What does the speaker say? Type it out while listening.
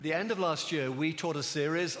The end of last year, we taught a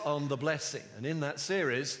series on the blessing. And in that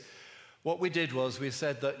series, what we did was we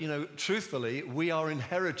said that, truthfully, we are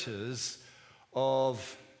inheritors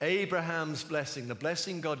of Abraham's blessing, the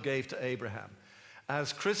blessing God gave to Abraham.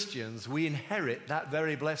 As Christians, we inherit that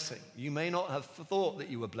very blessing. You may not have thought that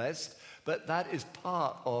you were blessed, but that is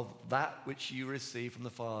part of that which you receive from the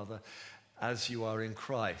Father as you are in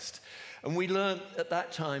Christ. And we learned at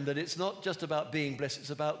that time that it's not just about being blessed, it's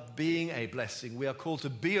about being a blessing. We are called to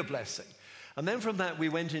be a blessing. And then from that, we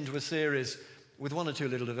went into a series with one or two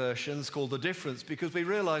little diversions called The Difference, because we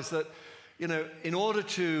realized that, in order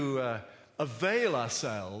to avail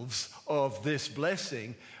ourselves of this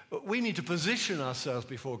blessing, we need to position ourselves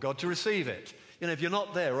before God to receive it. If you're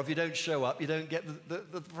not there or if you don't show up, you don't get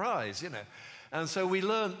the prize, And so we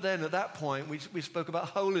learned then at that point, we spoke about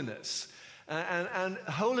holiness. And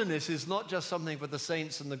holiness is not just something for the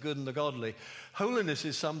saints and the good and the godly. Holiness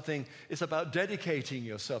is something, it's about dedicating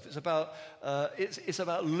yourself. It's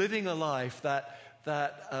about living a life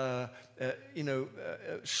that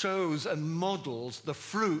shows and models the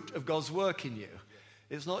fruit of God's work in you.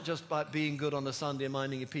 It's not just about being good on a Sunday and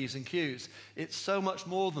minding your P's and Q's. It's so much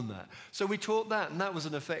more than that. So we taught that, and that was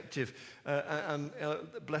an effective and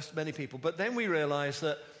blessed many people. But then we realized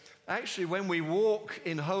that actually when we walk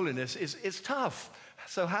in holiness, it's tough.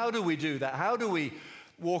 So how do we do that? How do we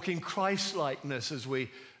walk in Christ-likeness, as we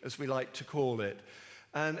like to call it?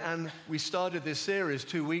 And we started this series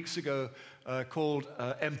 2 weeks ago called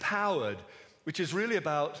Empowered, which is really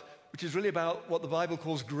about what the Bible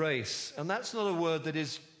calls grace. And that's not a word that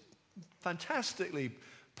is fantastically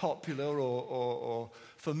popular or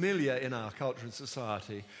familiar in our culture and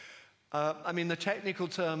society. The technical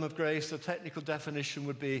term of grace, the technical definition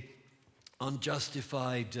would be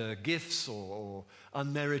unjustified gifts or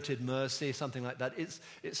unmerited mercy, something like that. It's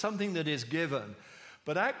something that is given.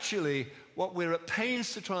 But actually, what we're at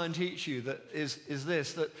pains to try and teach you is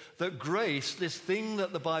this, that grace, this thing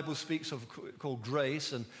that the Bible speaks of called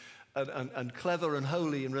grace, and clever and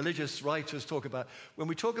holy and religious writers talk about, when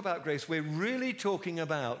we talk about grace, we're really talking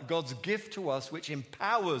about God's gift to us, which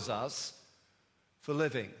empowers us for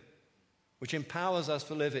living.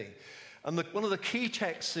 And one of the key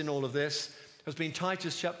texts in all of this has been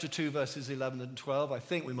Titus chapter 2, verses 11 and 12. I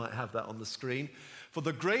think we might have that on the screen. For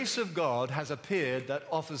the grace of God has appeared that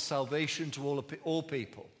offers salvation to all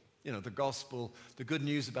people. The gospel, the good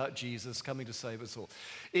news about Jesus coming to save us all.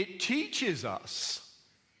 It teaches us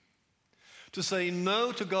to say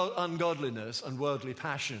no to ungodliness and worldly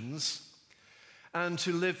passions, and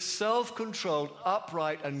to live self-controlled,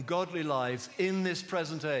 upright, and godly lives in this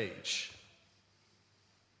present age.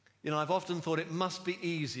 I've often thought it must be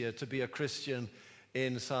easier to be a Christian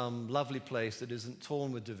in some lovely place that isn't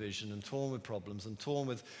torn with division and torn with problems and torn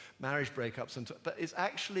with marriage breakups. But it's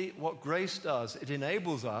actually what grace does. It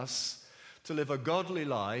enables us to live a godly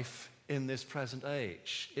life in this present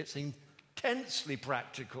age. It's intensely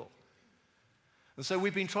practical. And so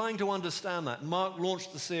we've been trying to understand that. Mark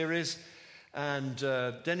launched the series, and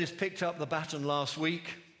Dennis picked up the baton last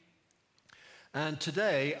week. And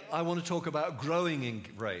today, I want to talk about growing in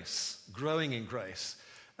grace.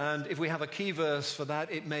 And if we have a key verse for that,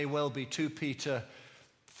 it may well be 2 Peter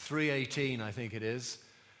 3:18, I think it is.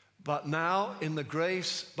 But grow in the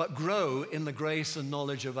grace and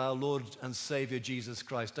knowledge of our Lord and Savior Jesus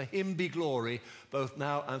Christ. To him be glory, both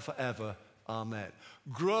now and forever. Amen.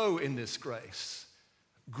 Grow in this grace.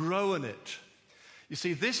 Grow in it. You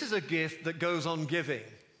see, this is a gift that goes on giving.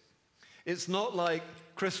 It's not like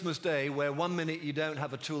Christmas Day, where one minute you don't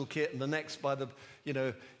have a toolkit and the next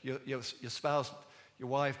your spouse, your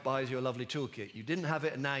wife buys you a lovely toolkit. You didn't have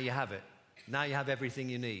it and now you have it. Now you have everything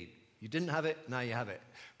you need. You didn't have it, now you have it.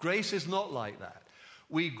 Grace is not like that.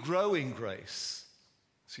 We grow in grace.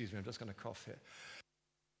 Excuse me, I'm just going to cough here.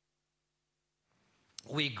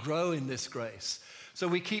 We grow in this grace. So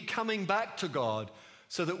we keep coming back to God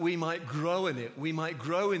so that we might grow in it. We might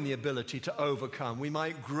grow in the ability to overcome. We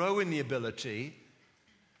might grow in the ability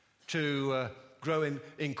to grow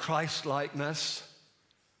in Christ-likeness.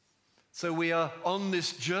 So we are on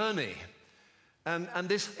this journey. And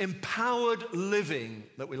this empowered living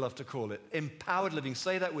that we love to call it, empowered living,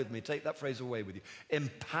 say that with me, take that phrase away with you.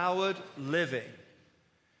 Empowered living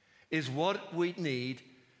is what we need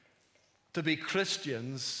to be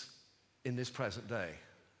Christians in this present day.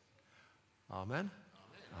 Amen?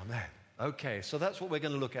 Amen. Okay, so that's what we're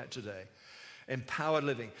going to look at today. Empowered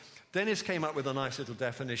living. Dennis came up with a nice little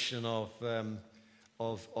definition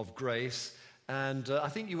of grace, and I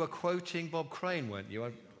think you were quoting Bob Crane, weren't you?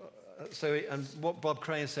 And what Bob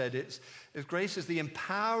Crane said, is grace is the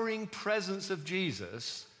empowering presence of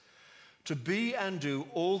Jesus to be and do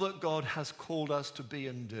all that God has called us to be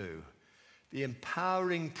and do. The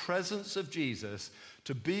empowering presence of Jesus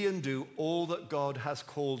to be and do all that God has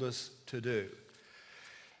called us to do.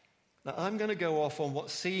 Now, I'm going to go off on what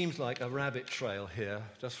seems like a rabbit trail here,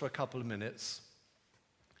 just for a couple of minutes.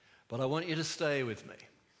 But I want you to stay with me,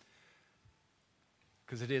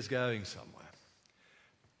 because it is going somewhere.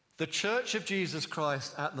 The Church of Jesus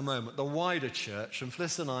Christ at the moment, the wider church, and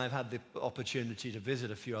Fliss and I have had the opportunity to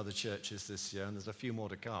visit a few other churches this year, and there's a few more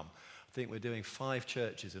to come. I think we're doing 5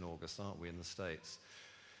 churches in August, aren't we, in the States?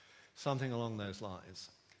 Something along those lines.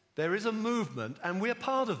 There is a movement, and we're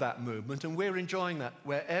part of that movement, and we're enjoying that,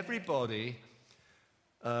 where everybody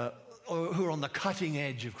who are on the cutting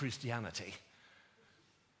edge of Christianity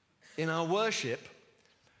in our worship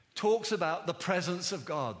talks about the presence of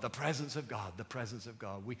God, the presence of God, the presence of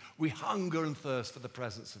God. We hunger and thirst for the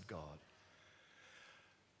presence of God.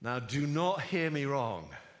 Now, do not hear me wrong.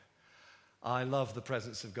 I love the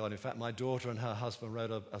presence of God. In fact, my daughter and her husband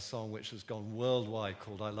wrote a song which has gone worldwide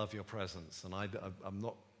called I Love Your Presence. And I'm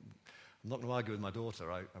not going to argue with my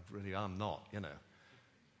daughter. I really am not, you know.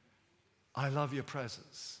 I love your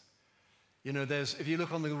presence. You know, if you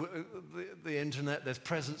look on the internet, there's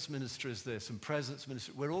presence ministries this and presence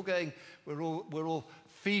ministry. We're all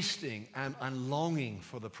feasting and longing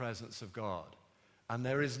for the presence of God. And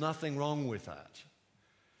there is nothing wrong with that.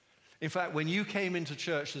 In fact, when you came into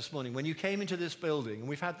church this morning, when you came into this building, and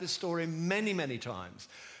we've had this story many, many times,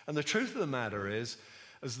 and the truth of the matter is,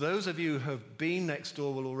 as those of you who have been next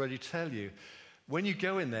door will already tell you, when you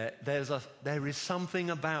go in there, there is something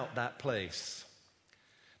about that place.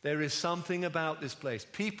 There is something about this place.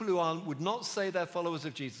 People who would not say they're followers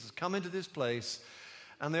of Jesus come into this place,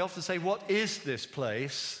 and they often say, what is this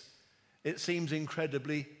place? It seems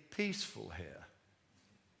incredibly peaceful here.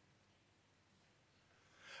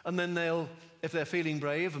 And then if they're feeling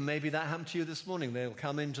brave, and maybe that happened to you this morning, they'll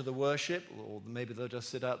come into the worship, or maybe they'll just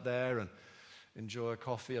sit out there and enjoy a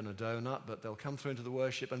coffee and a donut, but they'll come through into the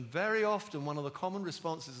worship, and very often one of the common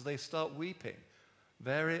responses is they start weeping.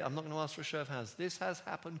 I'm not going to ask for a show of hands. This has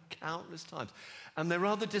happened countless times. And they're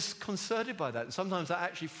rather disconcerted by that. And sometimes that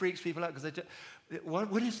actually freaks people out because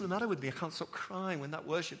what is the matter with me? I can't stop crying when that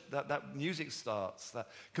worship, that music starts, that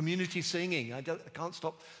community singing. I can't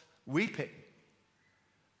stop weeping.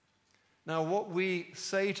 Now, what we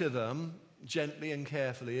say to them gently and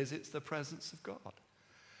carefully is it's the presence of God.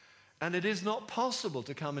 And it is not possible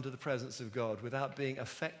to come into the presence of God without being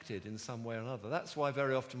affected in some way or another. That's why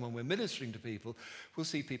very often when we're ministering to people, we'll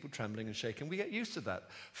see people trembling and shaking. We get used to that.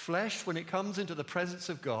 Flesh, when it comes into the presence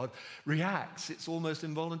of God, reacts. It's almost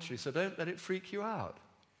involuntary. So don't let it freak you out.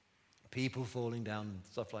 People falling down and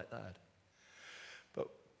stuff like that. But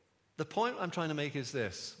the point I'm trying to make is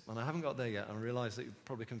this, and I haven't got there yet, and I realize that you're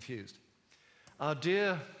probably confused. Our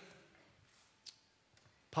dear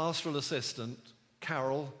pastoral assistant,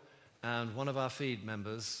 Carol, and one of our feed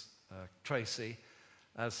members, Tracy,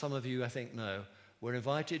 as some of you I think know, were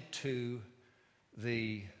invited to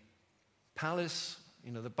the palace,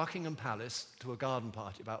 the Buckingham Palace, to a garden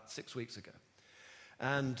party about 6 weeks ago.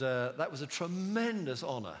 And that was a tremendous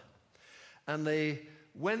honor. And they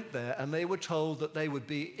went there and they were told that they would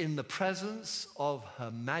be in the presence of Her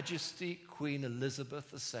Majesty Queen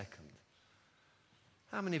Elizabeth II.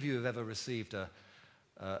 How many of you have ever received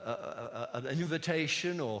an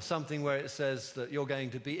invitation or something where it says that you're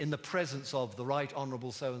going to be in the presence of the Right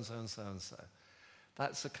Honourable so-and-so and so-and-so?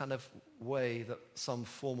 That's the kind of way that some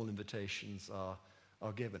formal invitations are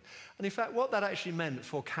given. And in fact, what that actually meant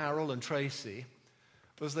for Carol and Tracy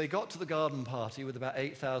was they got to the garden party with about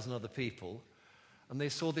 8,000 other people, and they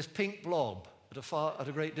saw this pink blob at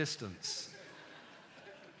a great distance.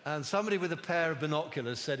 And somebody with a pair of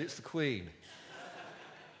binoculars said, it's the Queen.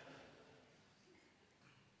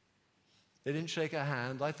 They didn't shake her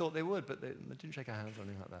hand. I thought they would, but they didn't shake her hands or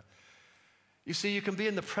anything like that. You see, you can be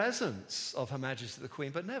in the presence of Her Majesty the Queen,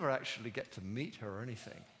 but never actually get to meet her or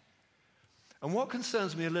anything. And what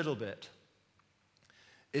concerns me a little bit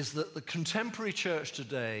is that the contemporary church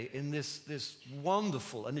today, in this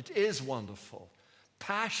wonderful, and it is wonderful,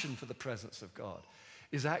 passion for the presence of God,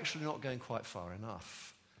 is actually not going quite far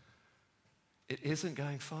enough. It isn't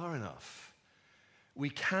going far enough. We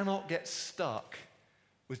cannot get stuck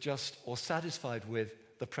or satisfied with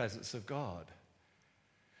the presence of God.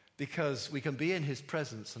 Because we can be in His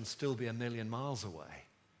presence and still be a million miles away.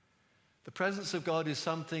 The presence of God is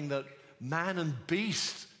something that man and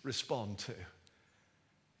beast respond to.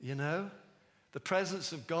 The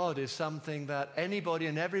presence of God is something that anybody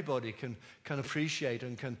and everybody can appreciate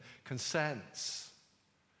and can sense.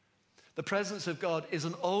 The presence of God is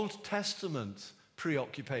an Old Testament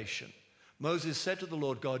preoccupation. Moses said to the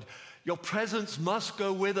Lord God, your presence must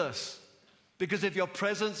go with us, because if your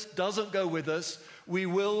presence doesn't go with us,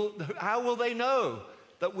 how will they know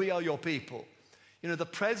that we are your people? You know, the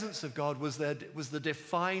presence of God was the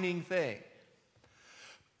defining thing.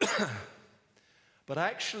 But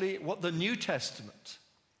actually, what the New Testament,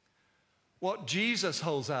 what Jesus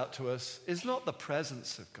holds out to us, is not the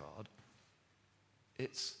presence of God,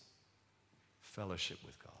 it's fellowship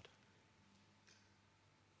with God.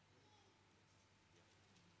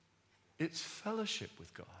 It's fellowship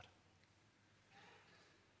with God.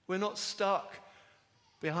 We're not stuck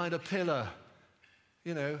behind a pillar,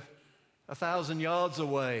 1,000 yards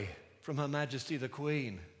away from Her Majesty the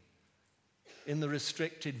Queen in the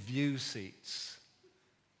restricted view seats.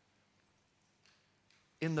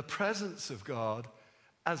 In the presence of God,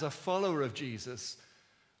 as a follower of Jesus,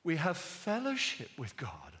 we have fellowship with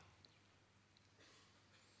God.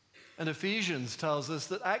 And Ephesians tells us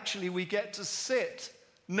that actually we get to sit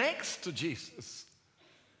next to Jesus.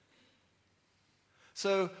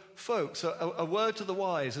 So, folks, a word to the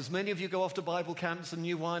wise. As many of you go off to Bible camps and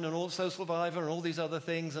New Wine and also Survivor and all these other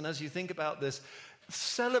things, and as you think about this,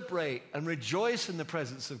 celebrate and rejoice in the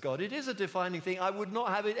presence of God. It is a defining thing. I would not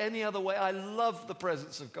have it any other way. I love the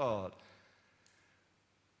presence of God.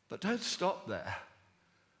 But don't stop there.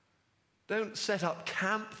 Don't set up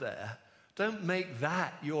camp there. Don't make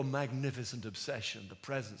that your magnificent obsession, the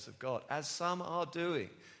presence of God, as some are doing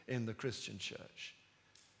in the Christian church.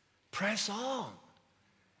 Press on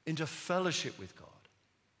into fellowship with God.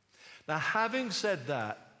 Now, having said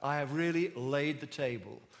that, I have really laid the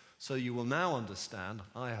table so you will now understand,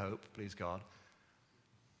 I hope, please God,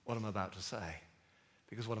 what I'm about to say.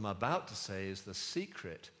 Because what I'm about to say is the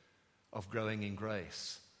secret of growing in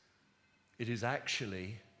grace. It is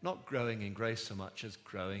actually not growing in grace so much as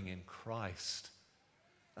growing in Christ.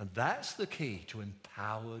 And that's the key to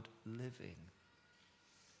empowered living.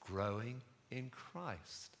 Growing in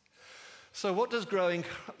Christ. So what does growing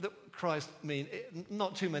Christ mean?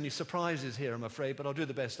 Not too many surprises here, I'm afraid, but I'll do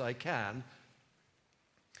the best I can.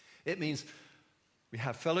 It means we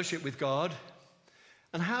have fellowship with God.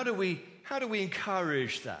 And how do we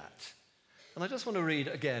encourage that? And I just want to read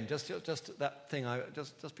again, just that thing,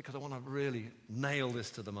 just because I want to really nail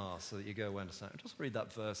this to the mast so that you go away and understand. Just read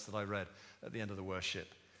that verse that I read at the end of the worship.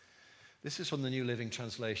 This is from the New Living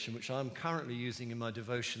Translation, which I'm currently using in my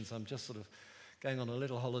devotions. I'm just sort of going on a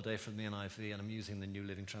little holiday from the NIV, and I'm using the New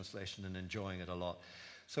Living Translation and enjoying it a lot.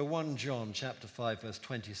 So 1 John chapter 5, verse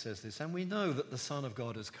 20 says this, and we know that the Son of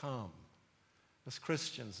God has come. As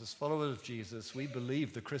Christians, as followers of Jesus, we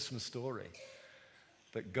believe the Christmas story,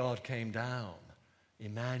 that God came down,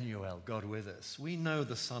 Emmanuel, God with us. We know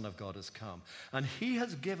the Son of God has come, and he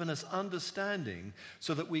has given us understanding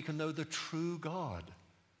so that we can know the true God.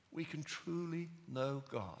 We can truly know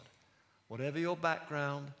God. Whatever your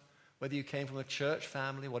background, whether you came from a church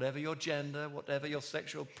family, whatever your gender, whatever your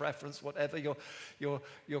sexual preference, whatever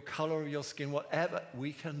your color of your skin, whatever,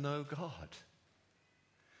 we can know God.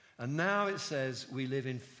 And now it says we live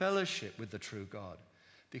in fellowship with the true God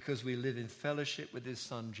because we live in fellowship with his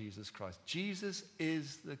Son, Jesus Christ. Jesus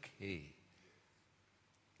is the key.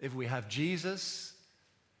 If we have Jesus,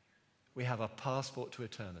 we have a passport to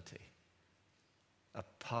eternity. A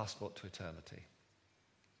passport to eternity.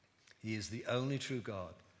 He is the only true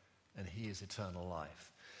God, and he is eternal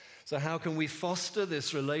life. So how can we foster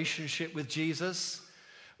this relationship with Jesus?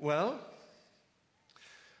 Well,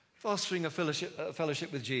 fostering a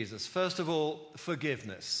fellowship with Jesus. First of all,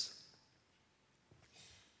 forgiveness.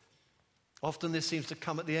 Often this seems to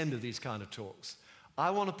come at the end of these kind of talks.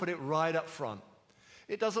 I want to put it right up front.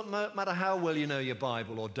 It doesn't matter how well you know your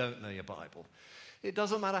Bible or don't know your Bible. It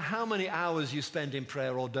doesn't matter how many hours you spend in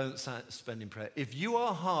prayer or don't spend in prayer. If you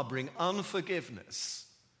are harboring unforgiveness,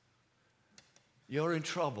 you're in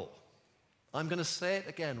trouble. I'm going to say it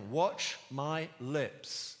again. Watch my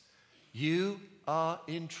lips. You are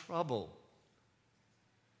in trouble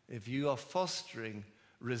if you are fostering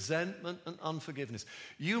resentment and unforgiveness.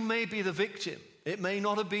 You may be the victim. It may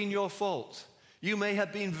not have been your fault. You may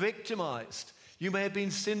have been victimized. You may have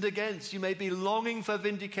been sinned against. You may be longing for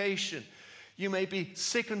vindication. You may be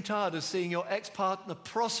sick and tired of seeing your ex-partner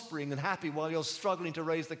prospering and happy while you're struggling to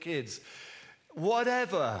raise the kids.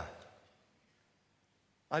 Whatever.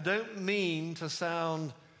 I don't mean to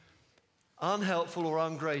sound unhelpful or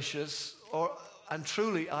ungracious, and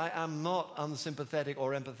truly I am not unsympathetic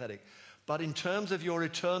or empathetic. But in terms of your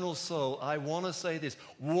eternal soul, I want to say this.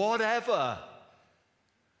 Whatever.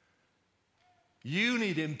 You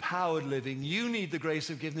need empowered living. You need the grace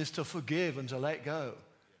of forgiveness to forgive and to let go.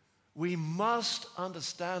 We must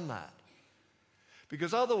understand that.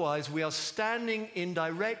 Because otherwise we are standing in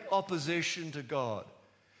direct opposition to God.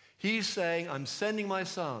 He's saying, I'm sending my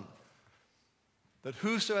Son, that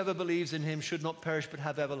whosoever believes in him should not perish but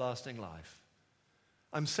have everlasting life.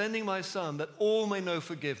 I'm sending my Son that all may know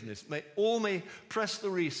forgiveness, all may press the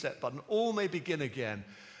reset button, all may begin again.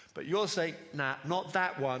 But you're saying, nah, not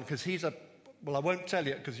that one, because well, I won't tell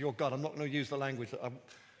you because you're God. I'm not going to use the language.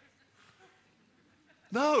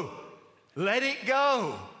 No, let it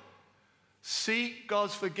go. Seek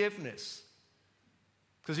God's forgiveness.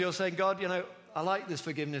 Because you're saying, God, I like this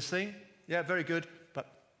forgiveness thing. Yeah, very good,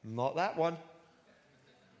 but not that one.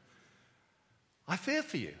 I fear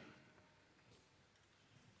for you.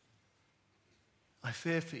 I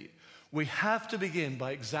fear for you. We have to begin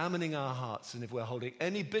by examining our hearts, and if we're holding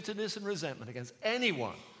any bitterness and resentment against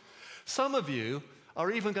anyone, some of you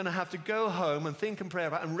are even going to have to go home and think and pray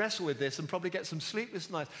about and wrestle with this and probably get some sleepless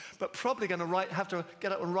nights, but probably going to have to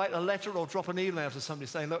get up and write a letter or drop an email to somebody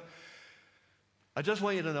saying, look, I just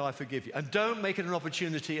want you to know I forgive you. And don't make it an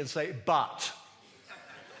opportunity and say, but.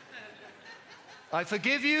 I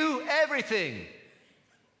forgive you everything.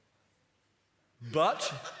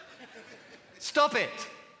 But stop it.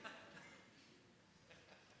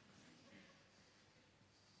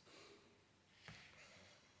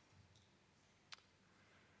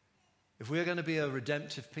 If we're going to be a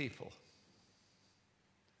redemptive people,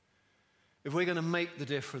 if we're going to make the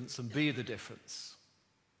difference and be the difference,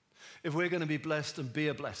 if we're going to be blessed and be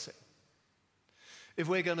a blessing, if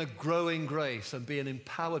we're going to grow in grace and be an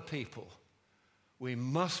empowered people, we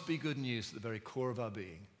must be good news at the very core of our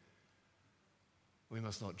being. We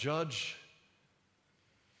must not judge,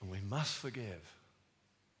 and we must forgive.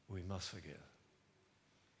 We must forgive.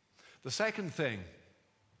 The second thing,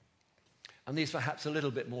 and these perhaps a little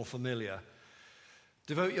bit more familiar,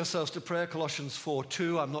 devote yourselves to prayer, Colossians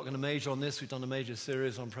 4:2. I'm not going to major on this. We've done a major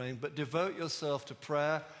series on praying, but devote yourself to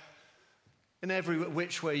prayer in every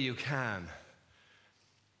which way you can.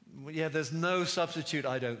 Yeah, there's no substitute,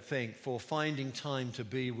 I don't think, for finding time to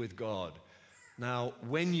be with God. Now,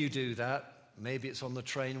 when you do that, maybe it's on the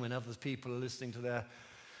train when other people are listening to their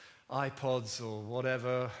iPods or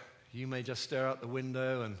whatever, you may just stare out the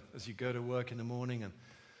window and as you go to work in the morning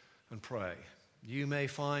and pray. You may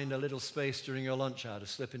find a little space during your lunch hour to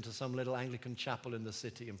slip into some little Anglican chapel in the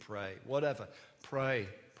city and pray. Whatever. Pray,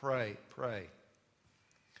 pray, pray.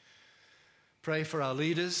 Pray for our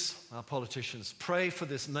leaders, our politicians. Pray for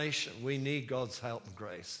this nation. We need God's help and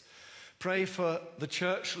grace. Pray for the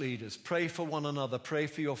church leaders. Pray for one another. Pray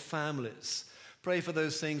for your families. Pray for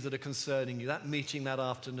those things that are concerning you. That meeting that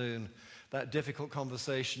afternoon, that difficult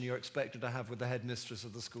conversation you're expected to have with the headmistress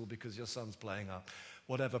of the school because your son's playing up.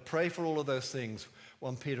 Whatever. Pray for all of those things.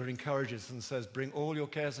 1 Peter encourages and says, bring all your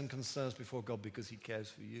cares and concerns before God because he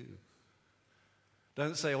cares for you.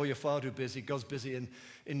 Don't say, oh, you're far too busy. God's busy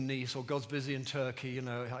in Nice or God's busy in Turkey.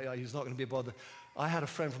 He's not going to be bothered. I had a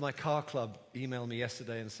friend from my car club email me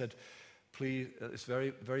yesterday and said, please, it's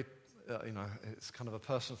very, very, it's kind of a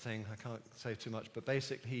personal thing. I can't say too much. But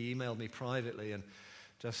basically, he emailed me privately and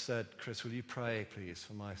just said, Chris, will you pray, please,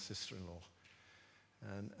 for my sister-in-law?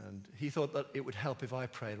 And he thought that it would help if I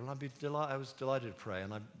prayed. Well, I was delighted to pray,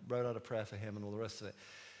 and I wrote out a prayer for him and all the rest of it.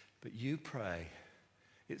 But you pray.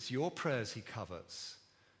 It's your prayers he covers.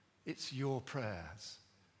 It's your prayers.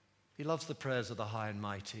 He loves the prayers of the high and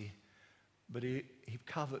mighty, but he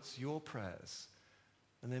covets your prayers.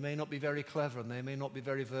 And they may not be very clever, and they may not be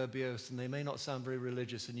very verbose, and they may not sound very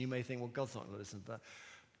religious, and you may think, well, God's not going to listen to that.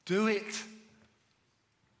 Do it.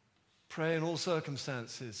 Pray in all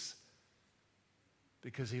circumstances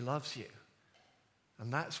because he loves you.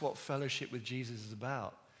 And that's what fellowship with Jesus is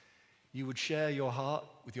about. You would share your heart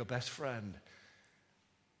with your best friend.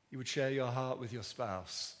 You would share your heart with your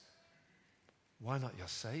spouse. Why not your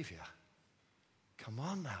Savior? Come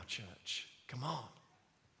on now, church. Come on.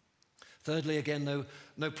 Thirdly, again,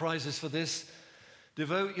 no prizes for this.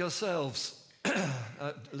 Devote yourselves.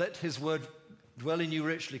 Let his word dwell in you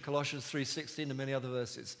richly, Colossians 3:16 and many other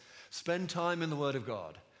verses. Spend time in the Word of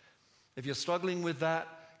God. If you're struggling with that,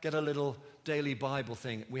 get a little daily Bible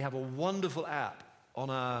thing. We have a wonderful app on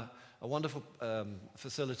a wonderful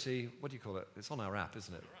facility. What do you call it? It's on our app,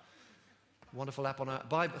 isn't it? Wonderful app on our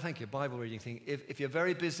Bible. Thank you, Bible reading thing. If you're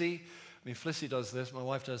very busy, Flissy does this, my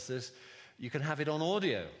wife does this, you can have it on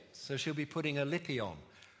audio. So she'll be putting a lippy on.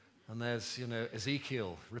 And there's,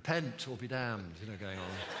 Ezekiel, repent or be damned, going on.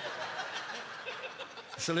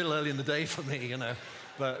 It's a little early in the day for me,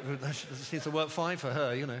 but it seems to work fine for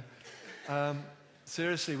her,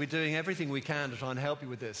 Seriously, we're doing everything we can to try and help you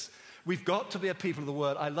with this. We've got to be a people of the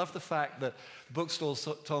Word. I love the fact that the bookstore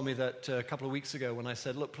told me that a couple of weeks ago when I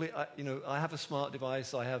said, look, please, I have a smart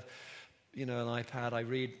device. I have an iPad. I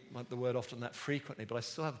read the Word often that frequently, but I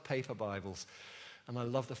still have paper Bibles. And I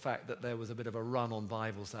love the fact that there was a bit of a run on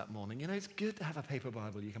Bibles that morning. It's good to have a paper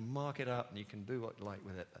Bible. You can mark it up and you can do what you like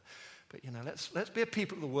with it. But let's be a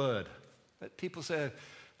people of the Word.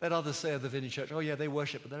 Let others say of the Vineyard Church, oh yeah, they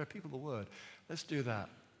worship, but they're a people of the Word. Let's do that.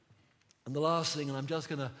 And the last thing, and I'm just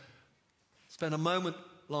going to spend a moment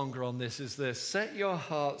longer on this, is this. Set your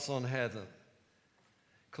hearts on heaven.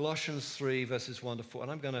 Colossians 3, verses 1 to 4.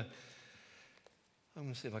 And I'm going to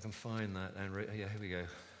see if I can find that. Yeah, here we go.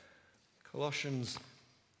 Colossians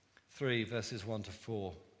 3, verses 1 to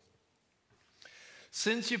 4.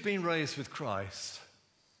 Since you've been raised with Christ,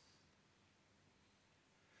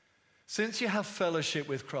 since you have fellowship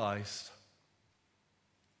with Christ,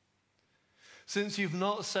 since you've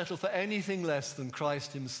not settled for anything less than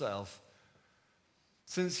Christ himself,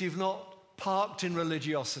 since you've not parked in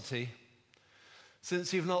religiosity,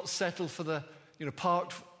 since you've not settled for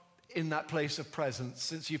parked in that place of presence,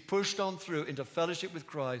 since you've pushed on through into fellowship with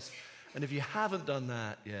Christ, and if you haven't done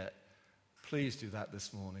that yet, please do that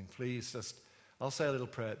this morning. Please I'll say a little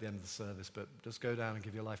prayer at the end of the service, but just go down and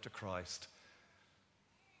give your life to Christ.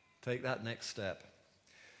 Take that next step.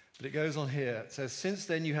 But it goes on here. It says, since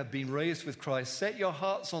then you have been raised with Christ, set your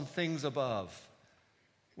hearts on things above,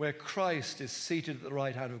 where Christ is seated at the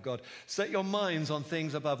right hand of God. Set your minds on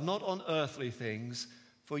things above, not on earthly things,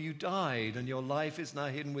 for you died and your life is now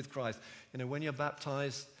hidden with Christ. When you're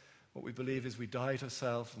baptized, what we believe is we die to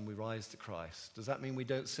self and we rise to Christ. Does that mean we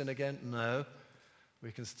don't sin again? No.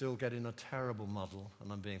 We can still get in a terrible muddle,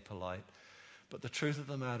 and I'm being polite. But the truth of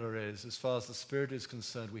the matter is, as far as the Spirit is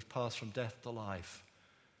concerned, we've passed from death to life.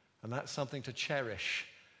 And that's something to cherish,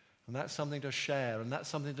 and that's something to share, and that's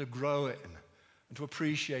something to grow in and to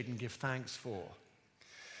appreciate and give thanks for.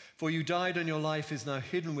 For you died and your life is now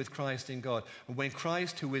hidden with Christ in God. And when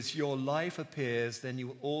Christ, who is your life, appears, then you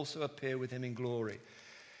will also appear with him in glory.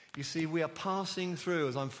 You see, we are passing through,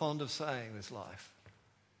 as I'm fond of saying, this life.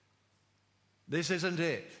 This isn't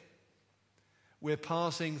it. We're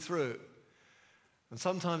passing through. And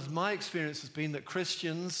sometimes my experience has been that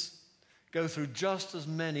Christians go through just as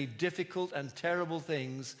many difficult and terrible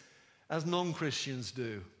things as non-Christians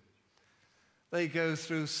do. They go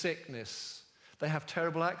through sickness. They have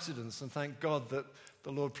terrible accidents, and thank God that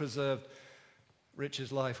the Lord preserved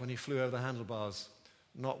Rich's life when he flew over the handlebars,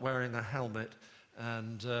 not wearing a helmet,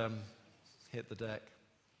 and hit the deck.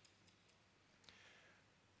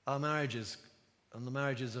 Our marriages and the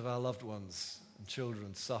marriages of our loved ones and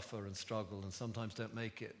children suffer and struggle and sometimes don't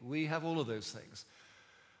make it. We have all of those things.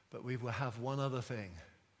 But we will have one other thing.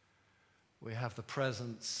 We have the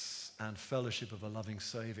presence and fellowship of a loving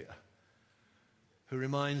Savior who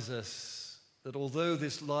reminds us that although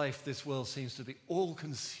this life, this world seems to be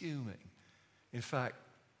all-consuming, in fact,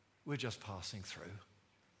 we're just passing through.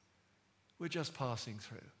 We're just passing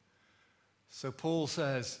through. So Paul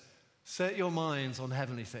says, set your minds on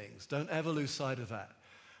heavenly things. Don't ever lose sight of that.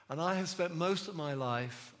 And I have spent most of my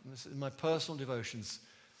life, in my personal devotions,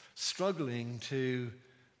 struggling to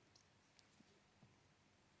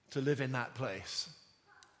live in that place.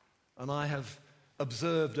 And I have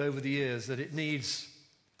observed over the years that it needs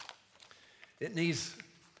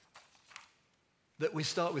that we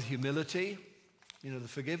start with humility. The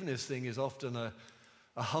forgiveness thing is often a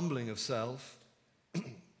humbling of self.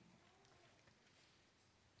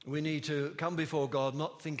 We need to come before God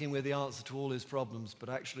not thinking we're the answer to all his problems, but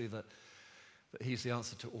actually that he's the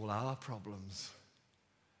answer to all our problems.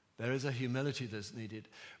 There is a humility that's needed.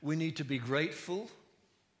 We need to be grateful.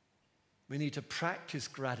 We need to practice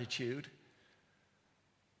gratitude.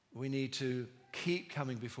 We need to keep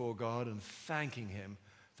coming before God and thanking him.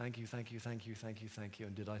 Thank you, thank you, thank you, thank you, thank you.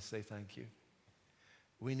 And did I say thank you?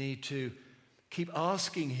 We need to keep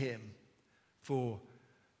asking him for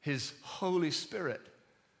his Holy Spirit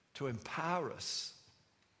to empower us.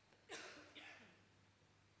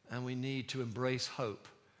 And we need to embrace hope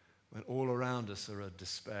when all around us are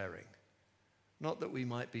despairing. Not that we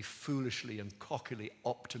might be foolishly and cockily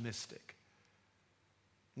optimistic.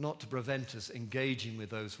 Not to prevent us engaging with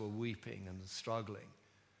those who are weeping and struggling.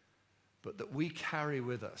 But that we carry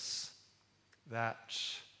with us that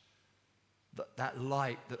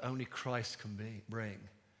light that only Christ can bring.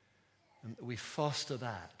 And we foster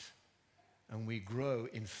that. And we grow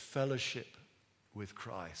in fellowship with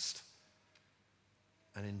Christ.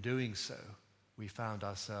 And in doing so, we find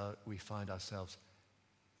ourselves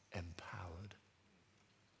empowered.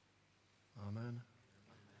 Amen.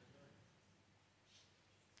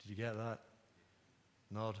 Did you get that?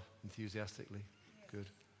 Nod enthusiastically. Good.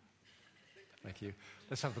 Thank you.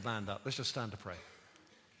 Let's have the band up. Let's just stand to pray.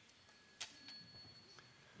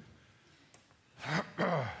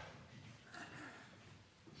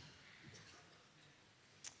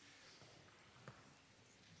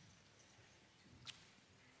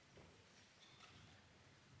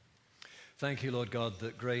 Thank you, Lord God,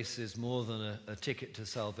 that grace is more than a ticket to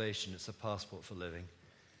salvation. It's a passport for living.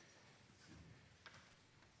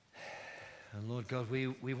 And Lord God,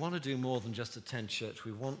 we want to do more than just attend church.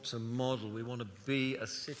 We want to model. We want to be a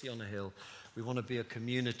city on a hill. We want to be a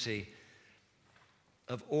community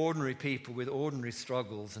of ordinary people with ordinary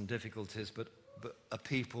struggles and difficulties, but a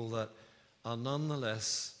people that are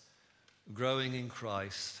nonetheless growing in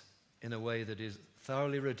Christ in a way that is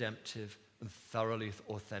thoroughly redemptive and thoroughly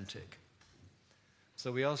authentic.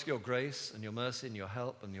 So we ask your grace and your mercy and your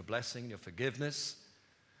help and your blessing and your forgiveness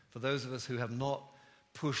for those of us who have not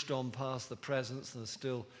pushed on past the presence and are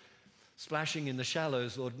still splashing in the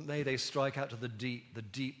shallows. Lord, may they strike out to the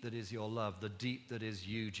deep that is your love, the deep that is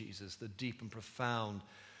you, Jesus, the deep and profound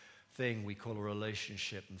thing we call a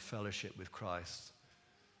relationship and fellowship with Christ.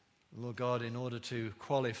 Lord God, in order to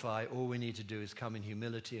qualify, all we need to do is come in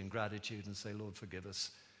humility and gratitude and say, Lord, forgive us,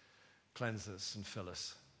 cleanse us, and fill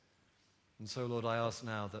us. And so, Lord, I ask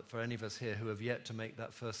now that for any of us here who have yet to make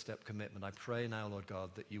that first step commitment, I pray now, Lord God,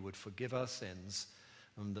 that you would forgive our sins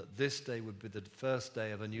and that this day would be the first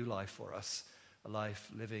day of a new life for us, a life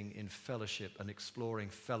living in fellowship and exploring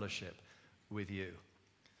fellowship with you.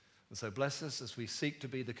 And so bless us as we seek to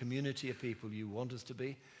be the community of people you want us to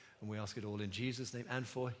be, and we ask it all in Jesus' name and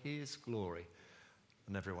for his glory.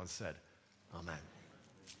 And everyone said, Amen.